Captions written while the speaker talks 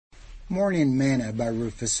Morning Manna by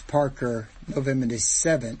Rufus Parker, November the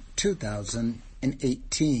 7th,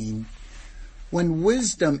 2018. When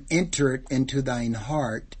wisdom entereth into thine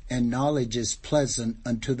heart, and knowledge is pleasant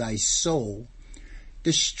unto thy soul,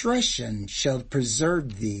 discretion shall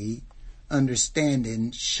preserve thee,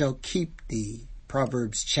 understanding shall keep thee.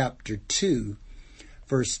 Proverbs chapter 2,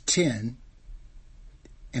 verse 10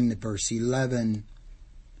 and verse 11.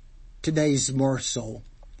 Today's morsel.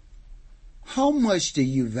 How much do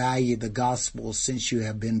you value the gospel since you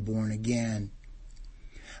have been born again?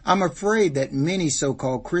 I'm afraid that many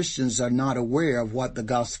so-called Christians are not aware of what the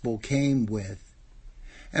gospel came with.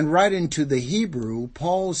 And right into the Hebrew,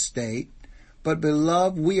 Paul states, "But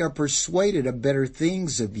beloved, we are persuaded of better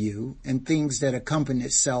things of you, and things that accompany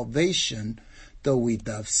salvation, though we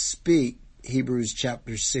thus speak." Hebrews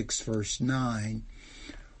chapter 6, verse 9.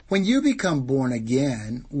 When you become born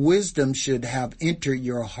again, wisdom should have entered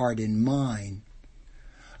your heart and mind.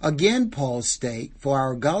 Again, Paul states, "For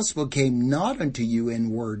our gospel came not unto you in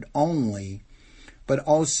word only, but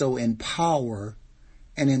also in power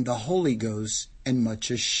and in the Holy Ghost and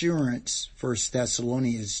much assurance." 1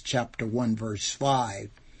 Thessalonians chapter 1, verse 5.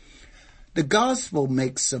 The gospel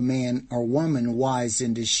makes a man or woman wise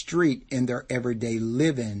in the street in their everyday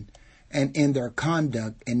living and in their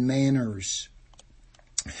conduct and manners.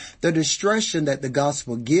 The discretion that the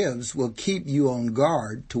gospel gives will keep you on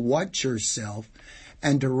guard to watch yourself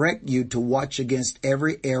and direct you to watch against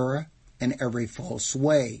every error and every false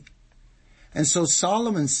way. And so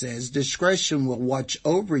Solomon says, discretion will watch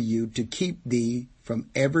over you to keep thee from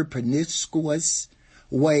every promiscuous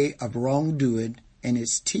way of wrongdoing and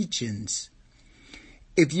its teachings.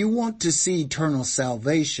 If you want to see eternal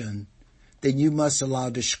salvation, then you must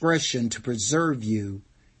allow discretion to preserve you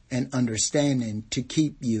and understanding to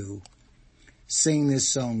keep you. Sing this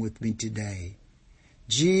song with me today.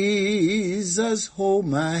 Jesus, hold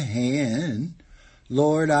my hand.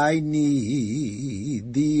 Lord, I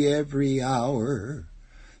need thee every hour.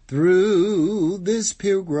 Through this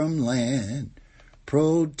pilgrim land,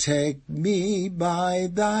 protect me by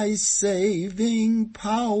thy saving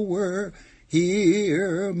power.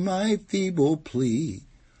 Hear my feeble plea.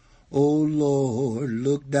 O Lord,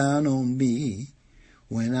 look down on me.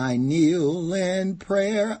 When I kneel in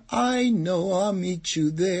prayer, I know I'll meet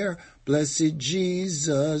you there. Blessed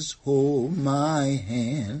Jesus, hold my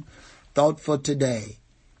hand. Thought for today.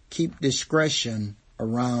 Keep discretion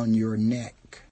around your neck.